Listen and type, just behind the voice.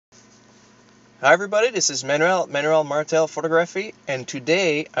Hi everybody, this is Manuel Martel Photography, and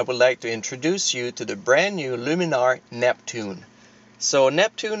today I would like to introduce you to the brand new Luminar Neptune. So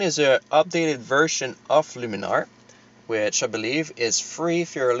Neptune is an updated version of Luminar, which I believe is free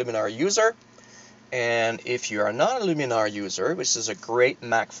if you're a Luminar user. And if you are not a Luminar user, which is a great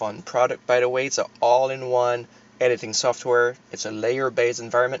MacFun product by the way, it's an all-in-one editing software. It's a layer-based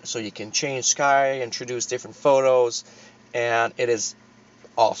environment, so you can change sky, introduce different photos, and it is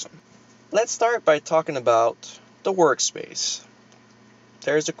awesome. Let's start by talking about the workspace.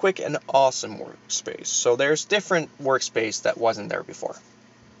 There's a quick and awesome workspace. So there's different workspace that wasn't there before.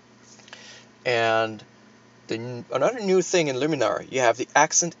 And another new thing in Luminar, you have the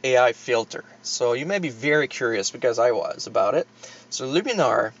Accent AI filter. So you may be very curious, because I was, about it. So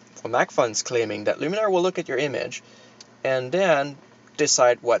Luminar, or MacFun's claiming that Luminar will look at your image and then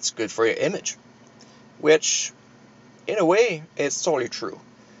decide what's good for your image. Which, in a way, it's totally true.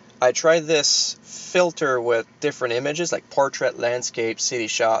 I tried this filter with different images like portrait, landscape, city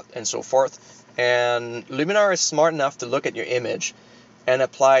shot, and so forth. And Luminar is smart enough to look at your image and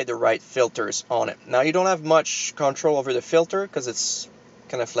apply the right filters on it. Now you don't have much control over the filter because it's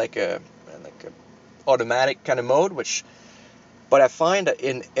kind of like a automatic kind of mode, but I find that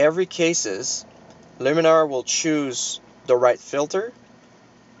in every cases, Luminar will choose the right filter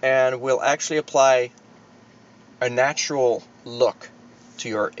and will actually apply a natural look to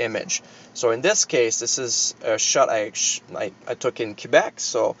your image. So in this case, this is a shot I took in Quebec.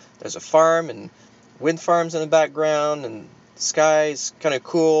 So there's a farm and wind farms in the background, and the sky is kind of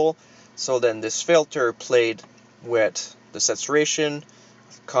cool. So then this filter played with the saturation,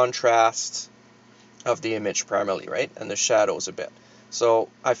 contrast of the image primarily, right? And the shadows a bit. So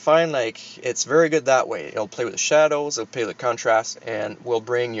I find like it's very good that way. It'll play with the shadows, it'll play with the contrast, and will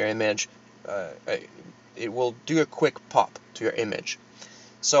bring your image, it will do a quick pop to your image.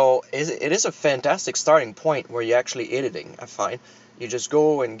 So it is a fantastic starting point where you're actually editing, I find. You just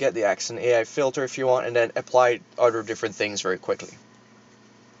go and get the Accent AI filter if you want, and then apply other different things very quickly.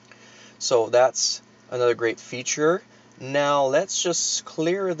 So that's another great feature. Now let's just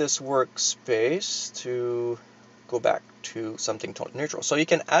clear this workspace to go back to something totally neutral. So you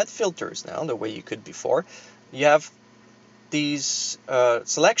can add filters now the way you could before. You have these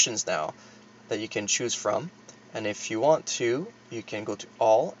selections now that you can choose from. And if you want to, you can go to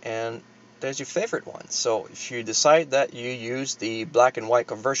all, and there's your favorite one. So if you decide that you use the black and white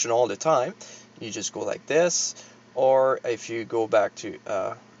conversion all the time, you just go like this. Or if you go back to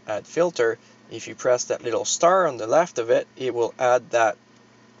add filter, if you press that little star on the left of it, it will add that.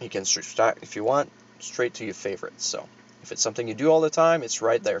 You can start, if you want, straight to your favorites. So if it's something you do all the time, it's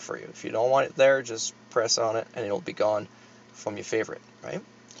right there for you. If you don't want it there, just press on it and it'll be gone from your favorite, right?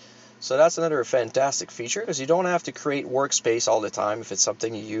 So that's another fantastic feature, because you don't have to create workspace all the time. If it's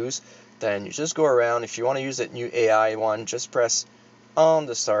something you use, then you just go around. If you want to use that new AI one, just press on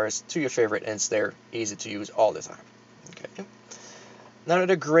the stars to your favorite, and it's there, easy to use all the time. Okay. Now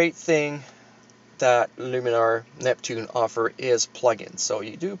another great thing that Luminar Neptune offer is plugins. So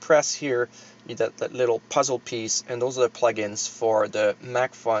you do press here, you get that little puzzle piece, and those are the plugins for the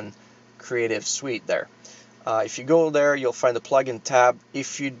MacFun Creative Suite there. If you go there, you'll find the plugin tab.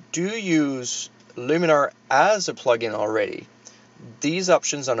 If you do use Luminar as a plugin already, these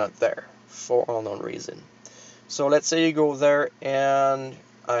options are not there for unknown reason. So let's say you go there, and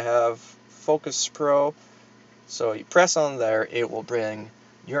I have Focus Pro. So you press on there, it will bring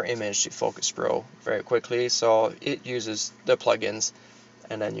your image to Focus Pro very quickly. So it uses the plugins,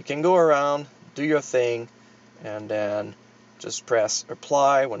 and then you can go around, do your thing, and then just press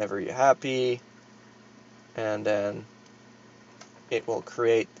apply whenever you're happy. And then it will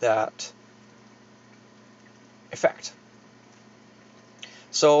create that effect.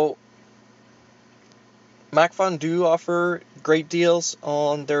 So MacFun do offer great deals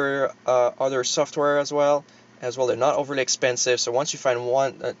on their other software as well. They're not overly expensive. So once you find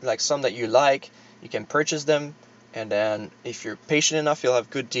one, like some that you like, you can purchase them. And then if you're patient enough, you'll have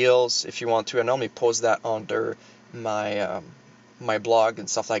good deals. If you want to, I normally post that under my blog and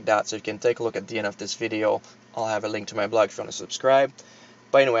stuff like that, so you can take a look at the end of this video. I'll have a link to my blog if you want to subscribe.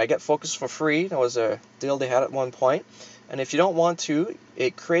 But anyway, I get Focus for free. That was a deal they had at one point. And if you don't want to,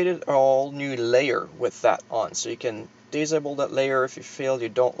 it created a all new layer with that on. So you can disable that layer if you feel you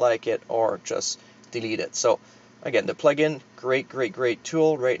don't like it, or just delete it. So again, the plugin, great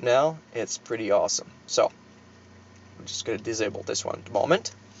tool right now. It's pretty awesome. So I'm just going to disable this one at the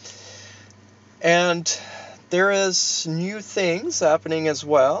moment. And there is new things happening as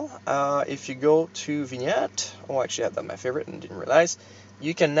well. If you go to Vignette, actually I had that my favorite and didn't realize,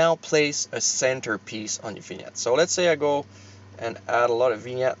 you can now place a centerpiece on your vignette. So let's say I go and add a lot of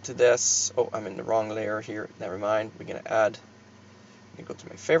vignette to this. Oh, I'm in the wrong layer here. Never mind. We're going to go to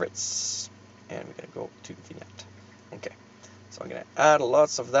my favorites, and we're going to go to vignette. Okay, so I'm going to add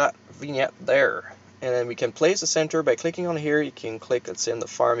lots of that vignette there. And then we can place the center by clicking on here. You can click, let's say, in the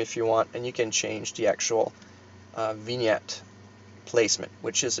farm if you want, and you can change the actual vignette placement,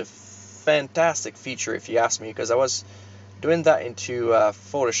 which is a fantastic feature if you ask me, because I was doing that into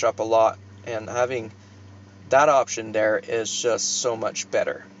Photoshop a lot, and having that option there is just so much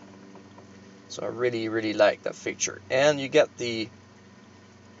better. So I really like that feature. And you get the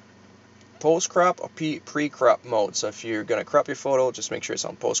post-crop or pre-crop mode. So if you're going to crop your photo, just make sure it's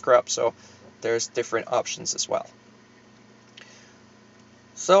on post-crop. So there's different options as well.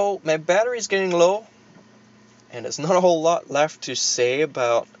 So my battery is getting low, and there's not a whole lot left to say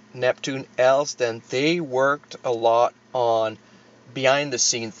about Neptune else than they worked a lot on behind the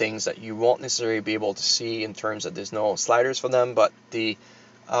scene things that you won't necessarily be able to see in terms of there's no sliders for them, but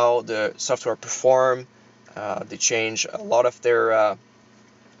how the software perform. They change a lot of their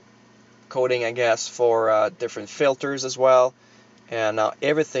coding, I guess, for different filters as well, and now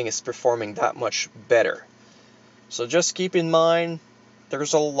everything is performing that much better. So just keep in mind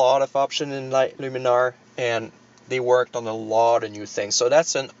there's a lot of option in Luminar, and they worked on a lot of new things. So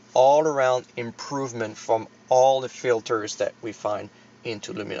that's an all-around improvement from all the filters that we find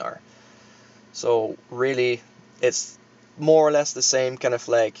into Luminar. So really, it's more or less the same kind of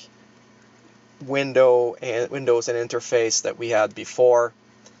like Windows and interface that we had before,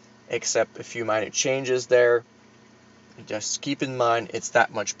 except a few minor changes there. Just keep in mind it's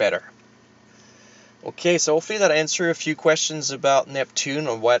that much better. Okay, so hopefully that answered a few questions about Neptune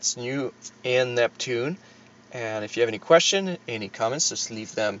or what's new in Neptune. And if you have any question, any comments, just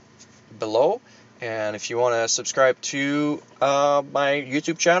leave them below. And if you want to subscribe to my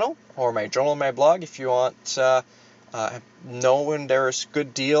YouTube channel or my journal, my blog, if you want to know when there's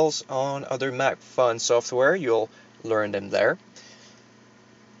good deals on other Mac Fun software, you'll learn them there.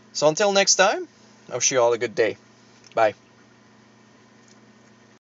 So until next time, I wish you all a good day. Bye.